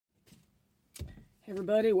Hey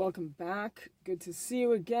everybody, welcome back. Good to see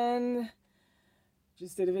you again.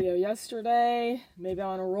 Just did a video yesterday. Maybe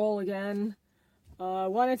on a roll again. I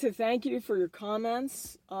wanted to thank you for your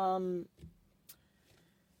comments. It's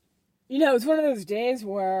one of those days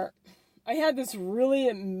where I had this really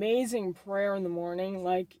amazing prayer in the morning.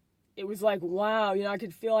 It was like, wow, I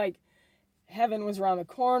could feel like heaven was around the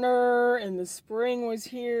corner and the spring was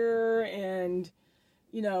here and,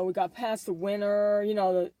 we got past the winter,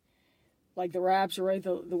 the rapture, right?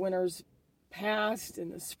 The winter's past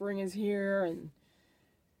and the spring is here and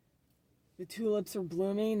the tulips are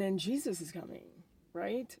blooming and Jesus is coming,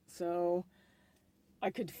 right? So I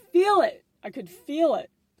could feel it.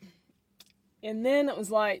 And then it was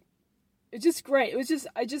like, it's just great. It was just,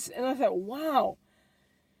 and I thought, wow.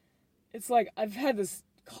 It's like I've had this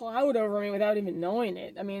cloud over me without even knowing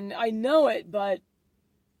it. I mean, I know it, but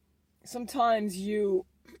sometimes you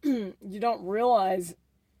don't realize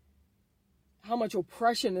how much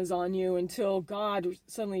oppression is on you until God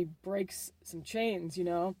suddenly breaks some chains,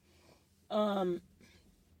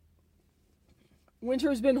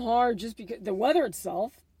 Winter's been hard just because the weather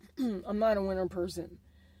itself, I'm not a winter person.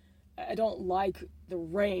 I don't like the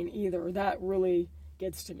rain either. That really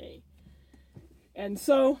gets to me. And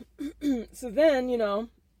so then,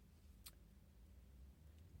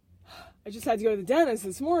 I just had to go to the dentist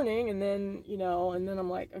this morning and then, and then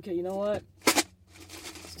I'm like, okay, you know what?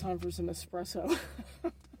 Time for some espresso.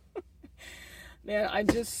 Man, I'm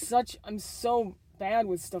so bad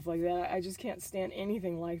with stuff like that. I just can't stand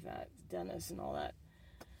anything like that. Dentist and all that.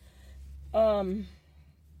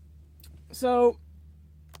 So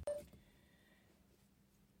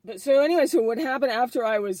what happened after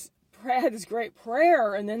I had this great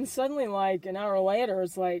prayer and then suddenly like an hour later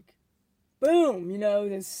it's like, boom,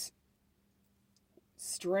 this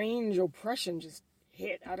strange oppression just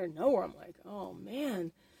hit out of nowhere. I'm like, oh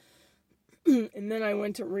man. And then I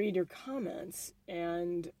went to read your comments,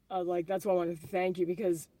 and that's why I wanted to thank you,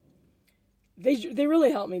 because they really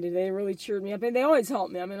helped me today. They really cheered me up, and they always help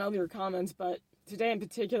me. I mean, all your comments, but today in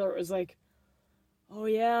particular, it was like, oh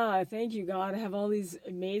yeah, thank you, God. I have all these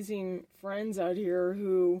amazing friends out here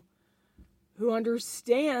who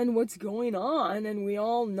understand what's going on, and we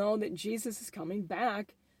all know that Jesus is coming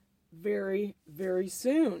back very, very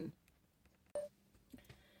soon.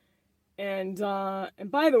 And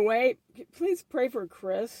by the way, please pray for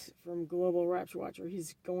Chris from Global Rapture Watcher.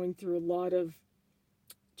 He's going through a lot of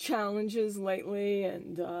challenges lately,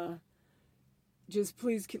 and just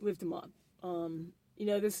please lift him up.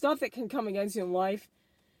 The stuff that can come against you in life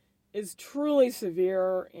is truly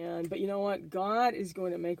severe, but you know what? God is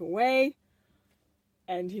going to make a way,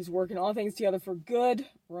 and He's working all things together for good.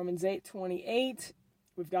 Romans 8:28.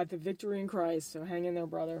 We've got the victory in Christ, so hang in there,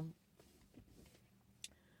 brother.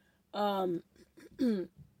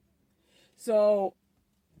 So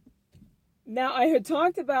now I had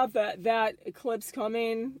talked about that eclipse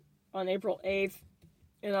coming on April 8th,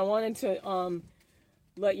 and I wanted to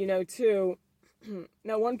let you know too.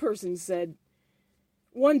 Now one person said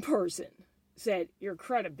your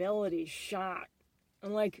credibility's shot.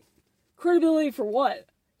 I'm like, credibility for what?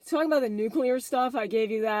 Talking about the nuclear stuff I gave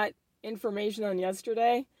you that information on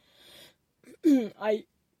yesterday.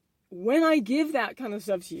 When I give that kind of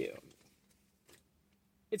stuff to you,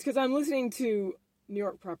 it's because I'm listening to New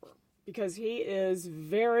York Prepper, because he is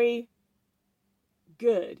very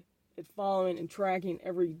good at following and tracking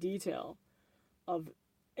every detail and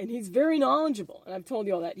he's very knowledgeable, and I've told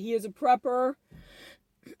you all that. He is a prepper.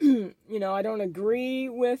 I don't agree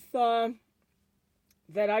with that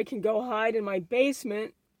I can go hide in my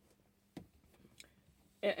basement,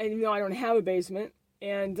 and I don't have a basement,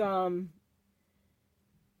 and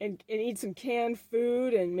eat some canned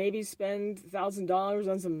food and maybe spend $1,000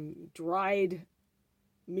 on some dried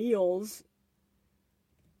meals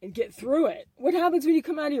and get through it. What happens when you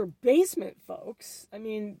come out of your basement, folks? I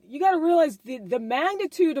mean, you got to realize the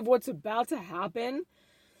magnitude of what's about to happen.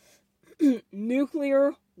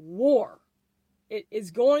 Nuclear war. It is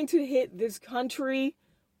going to hit this country,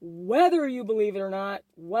 whether you believe it or not,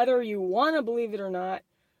 whether you want to believe it or not,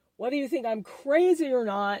 whether you think I'm crazy or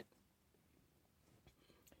not.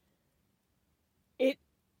 It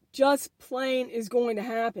just plain is going to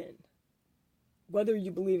happen, whether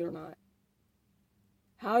you believe it or not.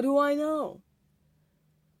 How do I know?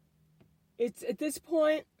 It's at this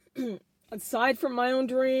point, aside from my own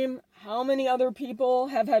dream, how many other people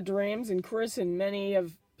have had dreams? And Chris and many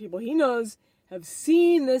of people he knows have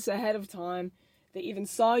seen this ahead of time. They even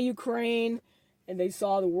saw Ukraine, and they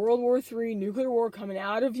saw the World War III nuclear war coming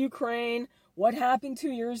out of Ukraine. What happened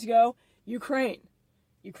 2 years ago? Ukraine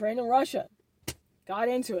and Russia got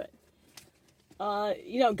into it.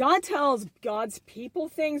 God tells God's people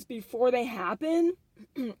things before they happen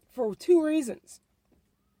for two reasons.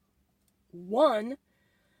 One,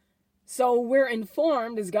 so we're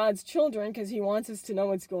informed as God's children because he wants us to know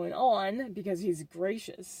what's going on because he's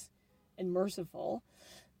gracious and merciful.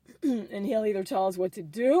 And he'll either tell us what to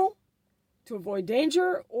do to avoid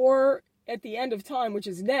danger, or at the end of time, which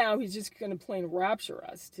is now, he's just going to plain rapture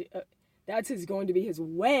us. That's going to be his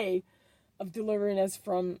way of delivering us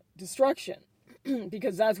from destruction.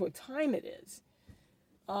 Because that's what time it is.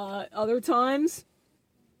 Other times,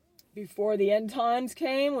 before the end times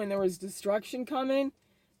came, when there was destruction coming,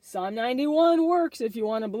 Psalm 91 works if you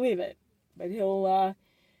want to believe it. But he'll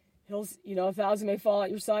 1,000 may fall at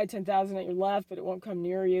your side, 10,000 at your left, but it won't come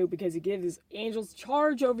near you, because he gives his angels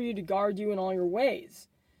charge over you to guard you in all your ways.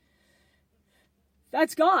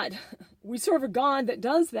 That's God. We serve a God that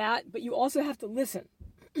does that, but you also have to listen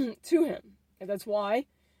to him. And that's why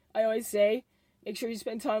I always say, make sure you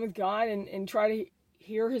spend time with God and try to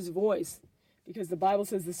hear his voice. Because the Bible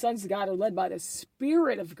says the sons of God are led by the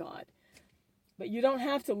Spirit of God. But you don't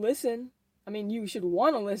have to listen. I mean, you should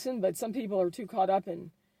want to listen, but some people are too caught up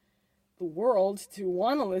in the world to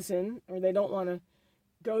want to listen, or they don't want to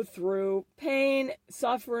go through pain,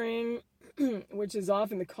 suffering, which is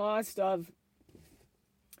often the cost of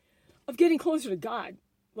getting closer to God.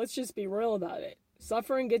 Let's just be real about it.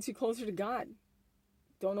 Suffering gets you closer to God.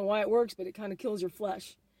 Don't know why it works, but it kind of kills your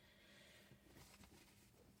flesh.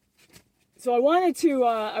 So I wanted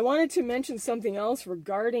to mention something else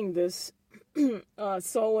regarding this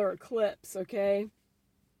solar eclipse. Okay,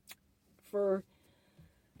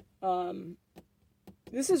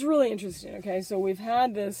 this is really interesting. Okay, so we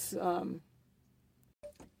have this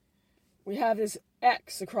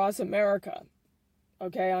X across America.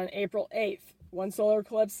 Okay, on April 8th, one solar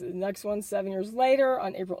eclipse. The next one 7 years later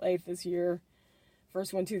on April 8th this year.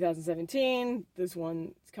 First one, 2017. This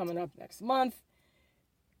one is coming up next month.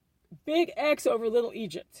 Big X over Little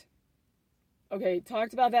Egypt. Okay,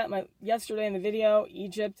 talked about that yesterday in the video.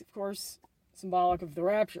 Egypt, of course, symbolic of the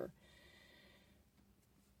rapture.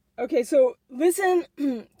 Okay, so listen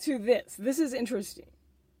to this. This is interesting.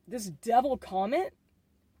 This devil comet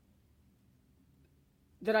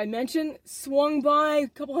that I mentioned swung by a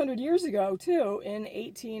couple hundred years ago, too, in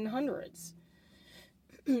 1800s.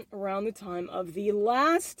 Around the time of the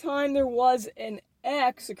last time there was an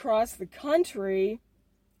X across the country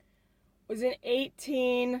was in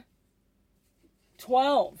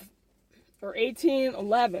 1812 or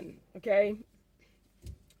 1811. Okay,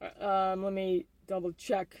 let me double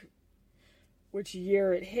check which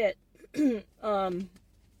year it hit.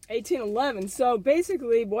 1811. So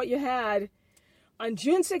basically, what you had on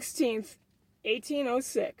June 16th,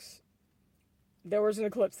 1806, there was an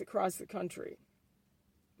eclipse that crossed the country.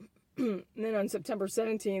 And then on September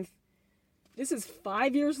 17th, this is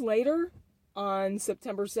 5 years later, on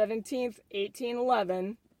September 17th,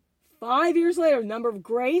 1811, 5 years later, number of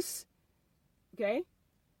grace, okay?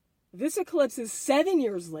 This eclipse is 7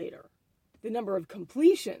 years later, the number of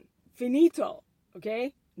completion, finito,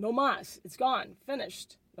 okay? No mas, it's gone,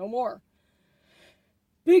 finished, no more.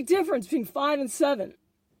 Big difference between 5 and 7.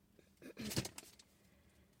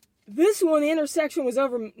 This one, the intersection was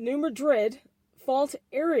over New Madrid fault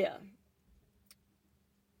area.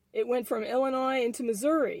 It went from Illinois into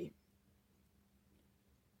Missouri.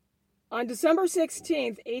 On December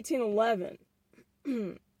 16th, 1811,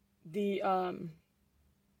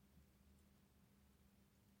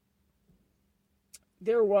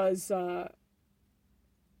 there was, hold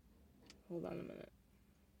on a minute.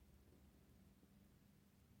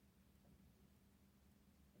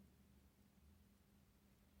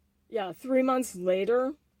 Yeah, 3 months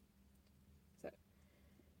later,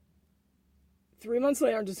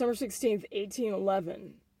 on December 16th,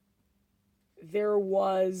 1811, there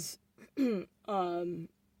was a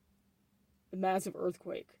massive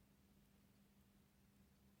earthquake.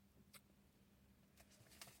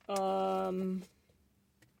 There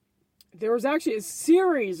was actually a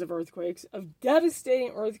series of earthquakes, of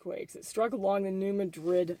devastating earthquakes that struck along the New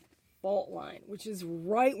Madrid fault line, which is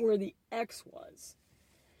right where the X was.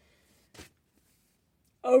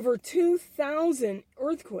 Over 2,000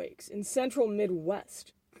 earthquakes in central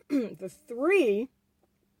Midwest. The three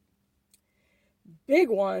big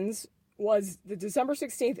ones was the December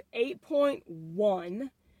 16th,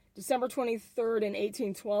 8.1, December 23rd in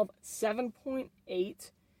 1812,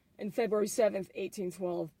 7.8, and February 7th,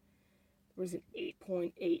 1812, there was an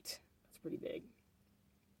 8.8. That's pretty big.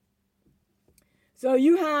 So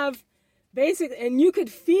you have basically, and you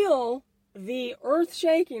could feel the earth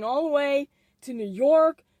shaking all the way to New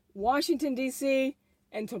York, Washington, D.C.,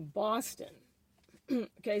 and to Boston.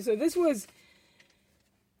 Okay, so this was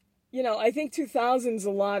I think 2000 is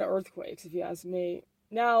a lot of earthquakes, if you ask me.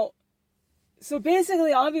 Now, so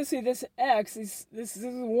basically, obviously, this X, this is a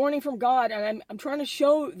warning from God, and I'm trying to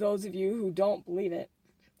show those of you who don't believe it.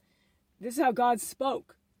 This is how God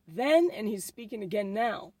spoke then, and he's speaking again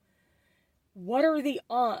now. What are the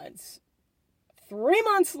odds? 3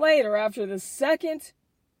 months later, after the second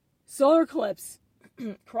solar eclipse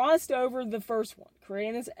crossed over the first one,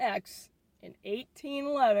 creating this X in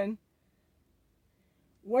 1811,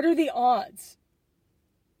 what are the odds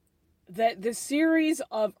that the series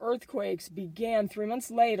of earthquakes began 3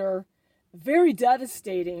 months later, very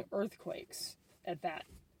devastating earthquakes at that,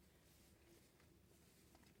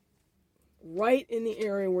 right in the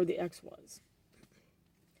area where the X was?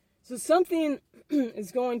 So something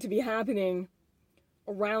is going to be happening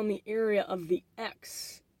around the area of the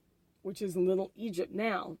X, which is Little Egypt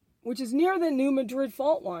now, which is near the New Madrid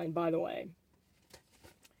fault line, by the way.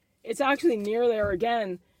 It's actually near there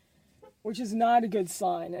again, which is not a good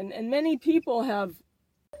sign. And many people have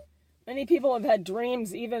had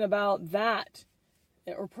dreams even about that,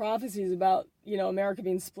 or prophecies about, America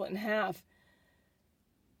being split in half.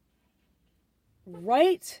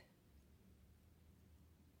 Right?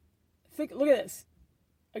 Look at this.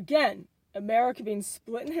 Again, America being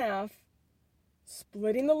split in half,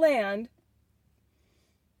 splitting the land,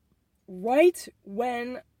 right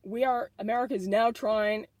when America is now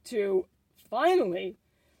trying to finally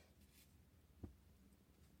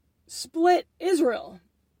split Israel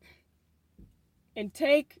and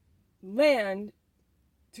take land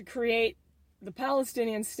to create the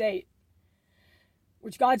Palestinian state,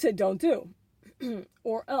 which God said don't do,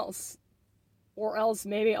 or else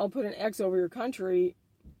maybe I'll put an X over your country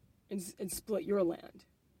and split your land.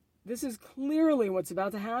 This is clearly what's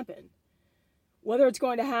about to happen. Whether it's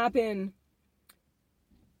going to happen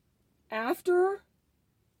after,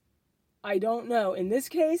 I don't know. In this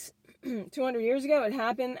case, 200 years ago, it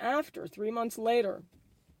happened after, 3 months later.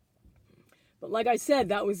 But like I said,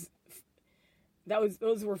 those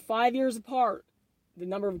were 5 years apart, the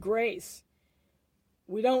number of grace.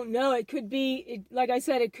 We don't know. It could be, like I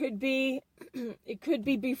said, it could be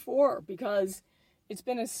before, because it's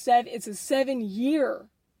a 7-year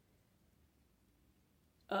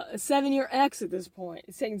X at this point.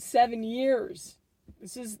 It's taken 7 years.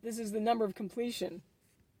 This is the number of completion.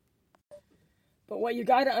 But what you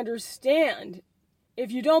got to understand,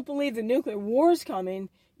 if you don't believe the nuclear war is coming,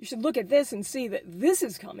 you should look at this and see that this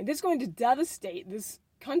is coming. This is going to devastate this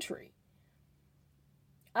country.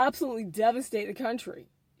 Absolutely devastate the country.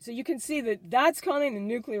 So you can see that that's coming, the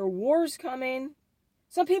nuclear war is coming.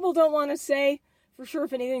 Some people don't want to say for sure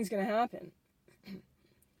if anything's going to happen.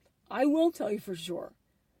 I will tell you for sure.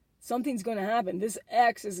 Something's going to happen. This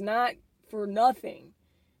X is not for nothing.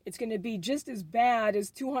 It's going to be just as bad as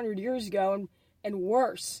 200 years ago and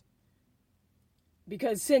worse.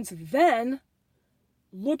 Because since then,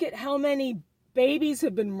 look at how many babies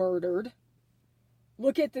have been murdered.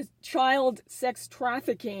 Look at the child sex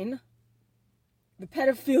trafficking, the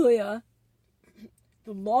pedophilia,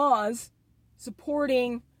 the laws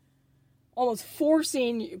supporting, almost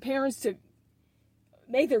forcing parents to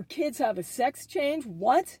make their kids have a sex change.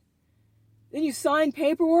 What? Then you sign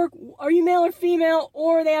paperwork. Are you male or female?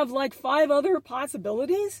 Or they have like 5 other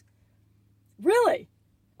possibilities? Really?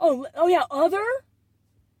 Oh yeah, other?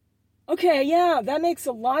 Okay, yeah, that makes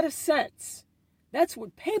a lot of sense. That's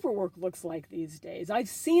what paperwork looks like these days. I've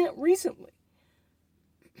seen it recently.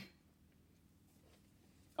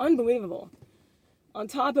 Unbelievable. On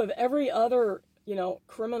top of every other,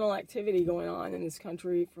 criminal activity going on in this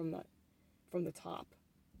country from the top.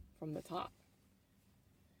 The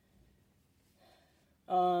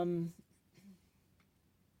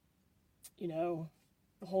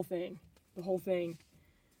whole thing.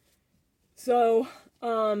 So,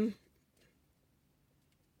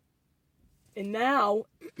 and now,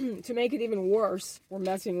 to make it even worse, we're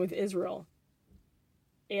messing with Israel.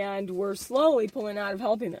 And we're slowly pulling out of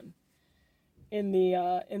helping them in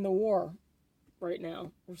the war right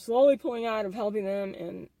now. We're slowly pulling out of helping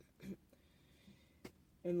them,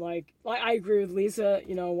 and like I agree with Lisa,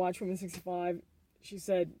 Watch Women 65. She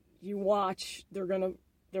said, you watch, they're gonna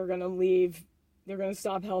leave, they're gonna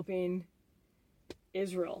stop helping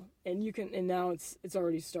Israel. And now it's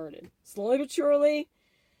already started. Slowly but surely.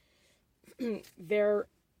 And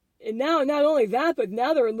now not only that, but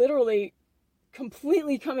now they're literally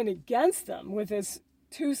completely coming against them with this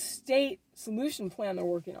 2-state solution plan they're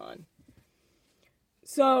working on.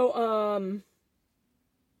 So,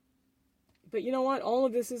 but you know what? All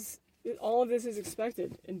of this is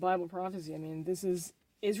expected in Bible prophecy. I mean,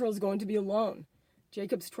 Israel's going to be alone.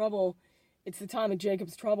 Jacob's trouble it's the time of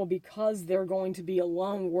Jacob's trouble because they're going to be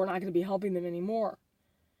alone. We're not going to be helping them anymore.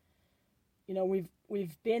 You know,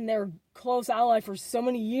 we've been their close ally for so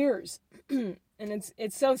many years. And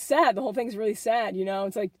it's so sad. The whole thing's really sad, you know.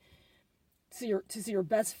 It's like to see your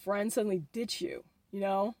best friend suddenly ditch you, you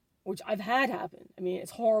know, which I've had happen. I mean,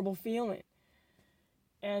 it's a horrible feeling.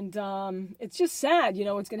 And it's just sad, you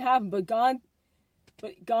know, what's going to happen. But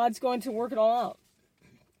God's going to work it all out.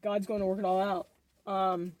 God's going to work it all out.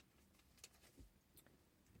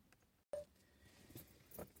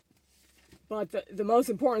 But the most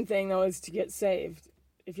important thing, though, is to get saved.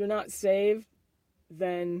 If you're not saved,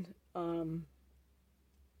 then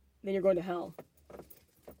you're going to hell.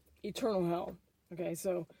 Eternal hell. Okay,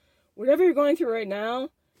 so whatever you're going through right now,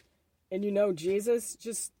 and you know Jesus,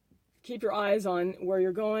 just keep your eyes on where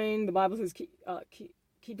you're going. The Bible says keep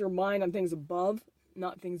your mind on things above,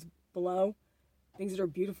 not things below. Things that are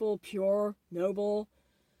beautiful, pure, noble,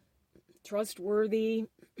 trustworthy,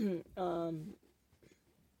 you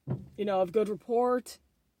know, of good report.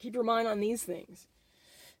 Keep your mind on these things.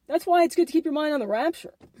 That's why it's good to keep your mind on the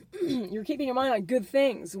rapture. You're keeping your mind on good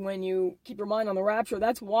things when you keep your mind on the rapture.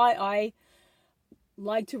 That's why I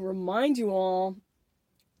like to remind you all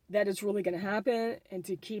that it's really going to happen and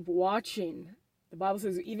to keep watching. The Bible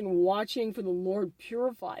says even watching for the Lord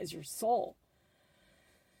purifies your soul.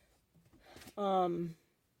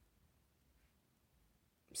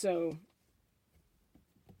 So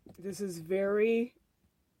this is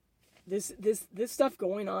this stuff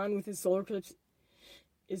going on with his solar eclipse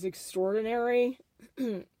is extraordinary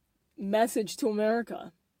message to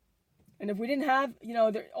America. And if we didn't have, you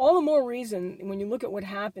know, all the more reason when you look at what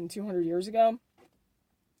happened 200 years ago,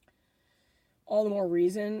 all the more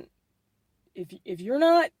reason, if you're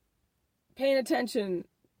not paying attention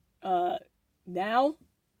now,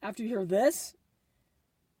 after you hear this,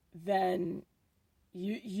 then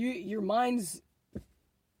your mind's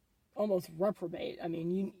almost reprobate. I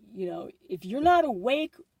mean, you know, if you're not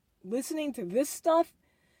awake listening to this stuff,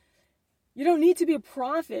 you don't need to be a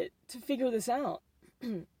prophet to figure this out.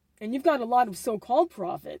 And you've got a lot of so-called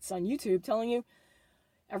prophets on YouTube telling you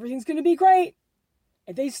everything's going to be great.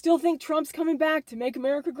 And they still think Trump's coming back to make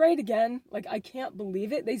America great again. Like, I can't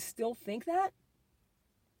believe it. They still think that?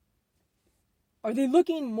 Are they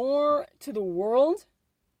looking more to the world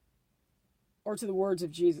or to the words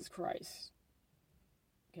of Jesus Christ?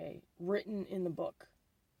 Okay, written in the book.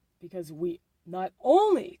 Because not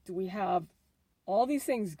only do we have all these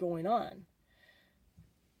things going on.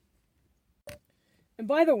 And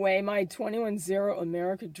by the way, my 21-0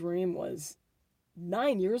 America dream was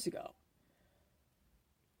 9 years ago.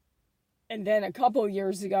 And then a couple of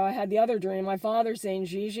years ago, I had the other dream. My father saying,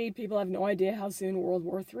 Gigi, people have no idea how soon World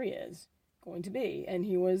War III is going to be. And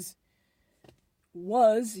he was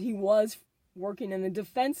working in the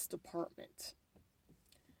Defense Department.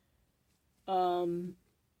 I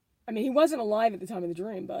mean, he wasn't alive at the time of the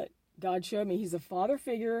dream, but God showed me he's a father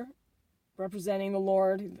figure representing the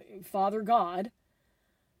Lord, Father God,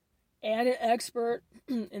 and an expert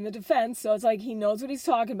in the defense. So it's like he knows what he's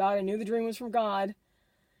talking about. I knew the dream was from God.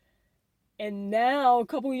 And now, a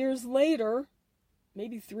couple years later,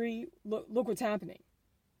 maybe 3, look what's happening.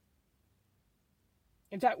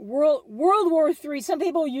 In fact, World War III, some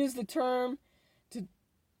people use the term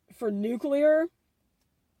for nuclear,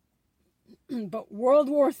 but World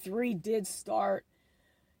War III did start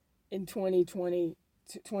in 2022,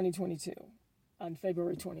 on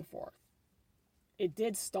February 24th. It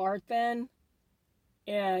did start then,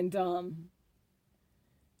 and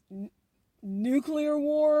nuclear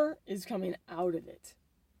war is coming out of it.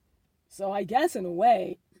 So I guess in a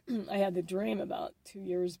way, I had the dream about 2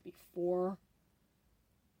 years before.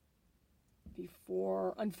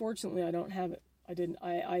 Unfortunately, I don't have it.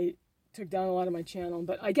 I took down a lot of my channel,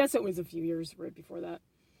 but I guess it was a few years right before that.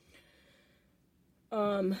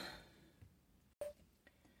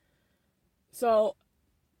 So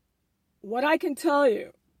what I can tell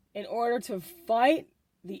you, in order to fight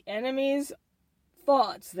the enemy's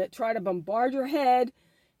thoughts that try to bombard your head,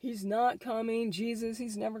 he's not coming, Jesus,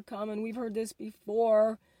 he's never coming, we've heard this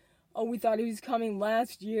before, oh, we thought he was coming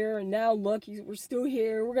last year, and now look, we're still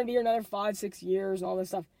here, we're going to be here another 5-6 years, and all this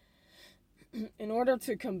stuff. In order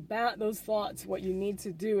to combat those thoughts, what you need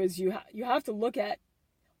to do is you have to look at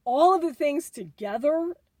all of the things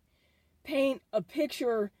together, paint a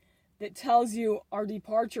picture that tells you our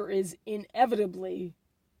departure is inevitably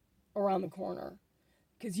around the corner.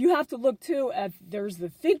 Because you have to look too at, there's the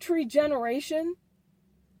fig tree generation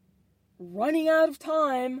running out of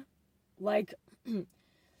time, like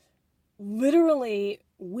literally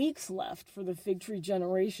weeks left for the fig tree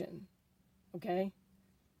generation, okay?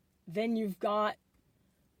 Then you've got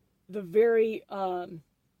the very,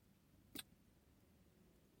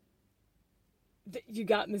 you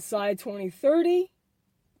got Messiah 2030,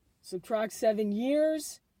 subtract 7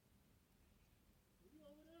 years.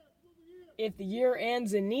 If the year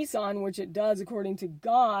ends in Nisan, which it does according to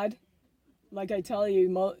God, like I tell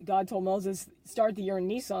you, God told Moses, start the year in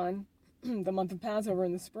Nisan, the month of Passover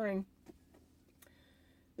in the spring.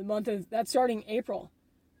 That's starting April.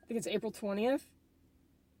 I think it's April 20th.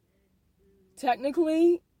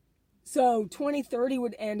 Technically, so 2030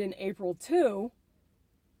 would end in April too.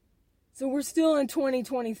 So we're still in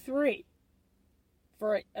 2023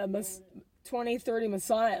 for a 2030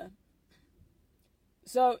 Messiah.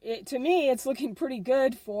 So to me, it's looking pretty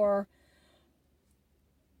good for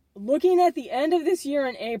looking at the end of this year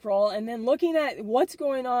in April, and then looking at what's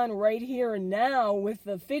going on right here and now with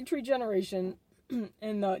the fig tree generation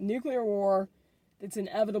and the nuclear war that's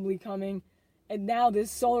inevitably coming, and now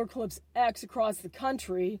this solar eclipse X across the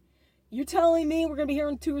country. You're telling me we're going to be here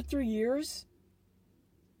in 2 or 3 years?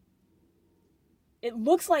 It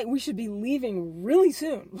looks like we should be leaving really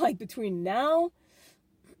soon, like between now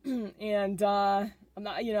and, I'm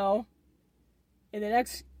not, in the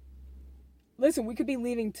next, listen, we could be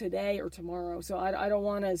leaving today or tomorrow, so I don't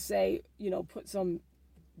want to say, put some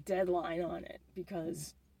deadline on it,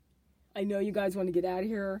 because I know you guys want to get out of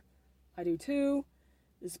here. I do too.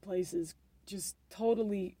 This place is just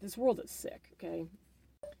totally, this world is sick, okay?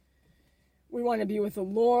 We want to be with the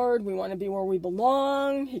Lord. We want to be where we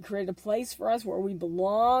belong. He created a place for us where we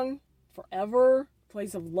belong forever. A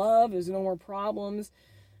place of love. There's no more problems.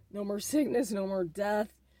 No more sickness. No more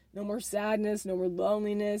death. No more sadness. No more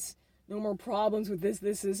loneliness. No more problems with this,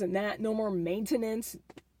 and that. No more maintenance.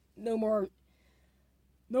 No more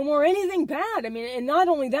anything bad. I mean, and not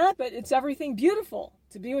only that, but it's everything beautiful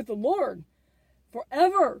to be with the Lord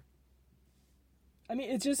forever. I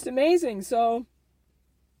mean, it's just amazing. So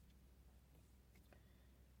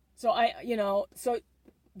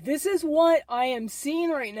this is what I am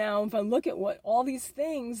seeing right now. If I look at all these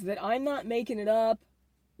things, that I'm not making it up,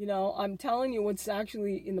 I'm telling you what's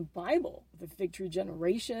actually in the Bible, the fig tree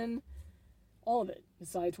generation, all of it,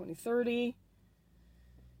 Messiah 2030.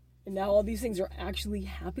 And now all these things are actually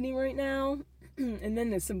happening right now. And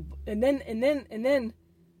then there's some, and then,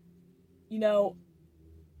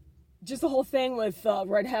 just the whole thing with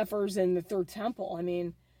red heifers and the third temple. I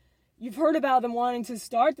mean, you've heard about them wanting to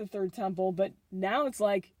start the third temple, but now it's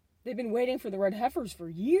like they've been waiting for the red heifers for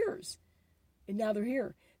years. And now they're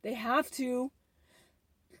here. They have to,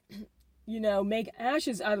 make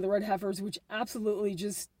ashes out of the red heifers, which absolutely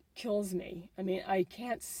just kills me. I mean, I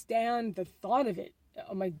can't stand the thought of it.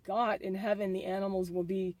 Oh my God, in heaven, the animals will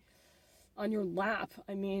be on your lap.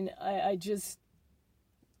 I mean, I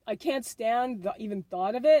can't stand the even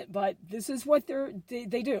thought of it, but this is what they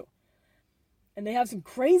do. And they have some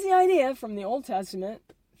crazy idea from the Old Testament,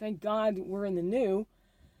 thank God we're in the New,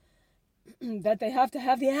 that they have to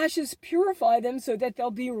have the ashes purify them so that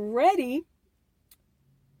they'll be ready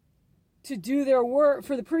to do their work,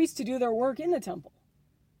 for the priests to do their work in the temple.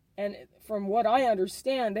 And from what I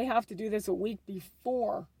understand, they have to do this a week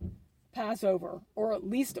before Passover, or at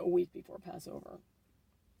least a week before Passover.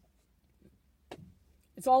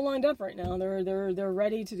 It's all lined up right now. They're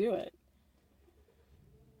ready to do it.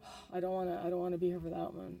 I don't want to be here for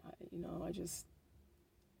that one.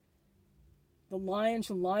 The lion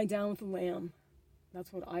shall lie down with the lamb.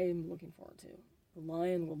 That's what I am looking forward to. The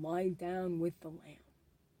lion will lie down with the lamb.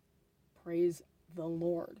 Praise the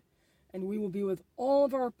Lord. And we will be with all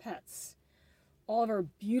of our pets, all of our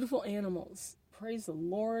beautiful animals. Praise the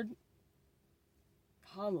Lord.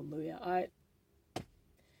 Hallelujah.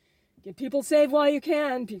 Get people saved while you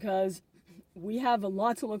can, because we have a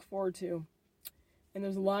lot to look forward to. And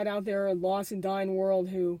there's a lot out there, a lost and dying world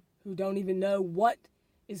who don't even know what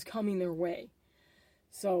is coming their way.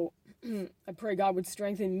 So I pray God would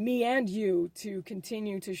strengthen me and you to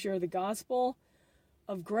continue to share the gospel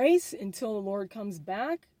of grace until the Lord comes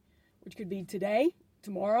back, which could be today,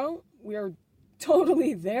 tomorrow. We are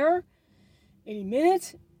totally there any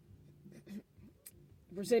minute.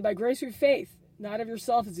 We're saved by grace through faith, not of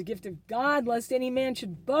yourself. It's a gift of God, lest any man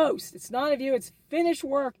should boast. It's not of you, it's finished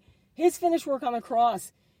work. His finished work on the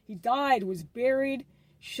cross. He died, was buried,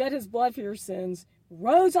 shed his blood for your sins,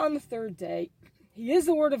 rose on the third day. He is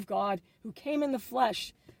the Word of God who came in the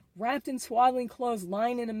flesh, wrapped in swaddling clothes,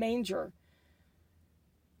 lying in a manger,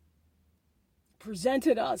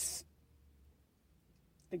 presented us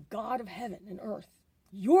the God of heaven and earth,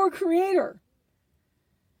 your Creator.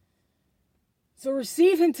 So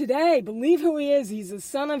receive him today. Believe who he is. He's the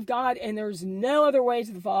Son of God, and there's no other way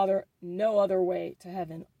to the Father, no other way to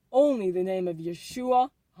heaven. Only the name of Yeshua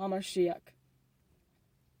HaMashiach.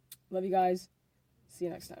 Love you guys. See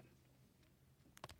you next time.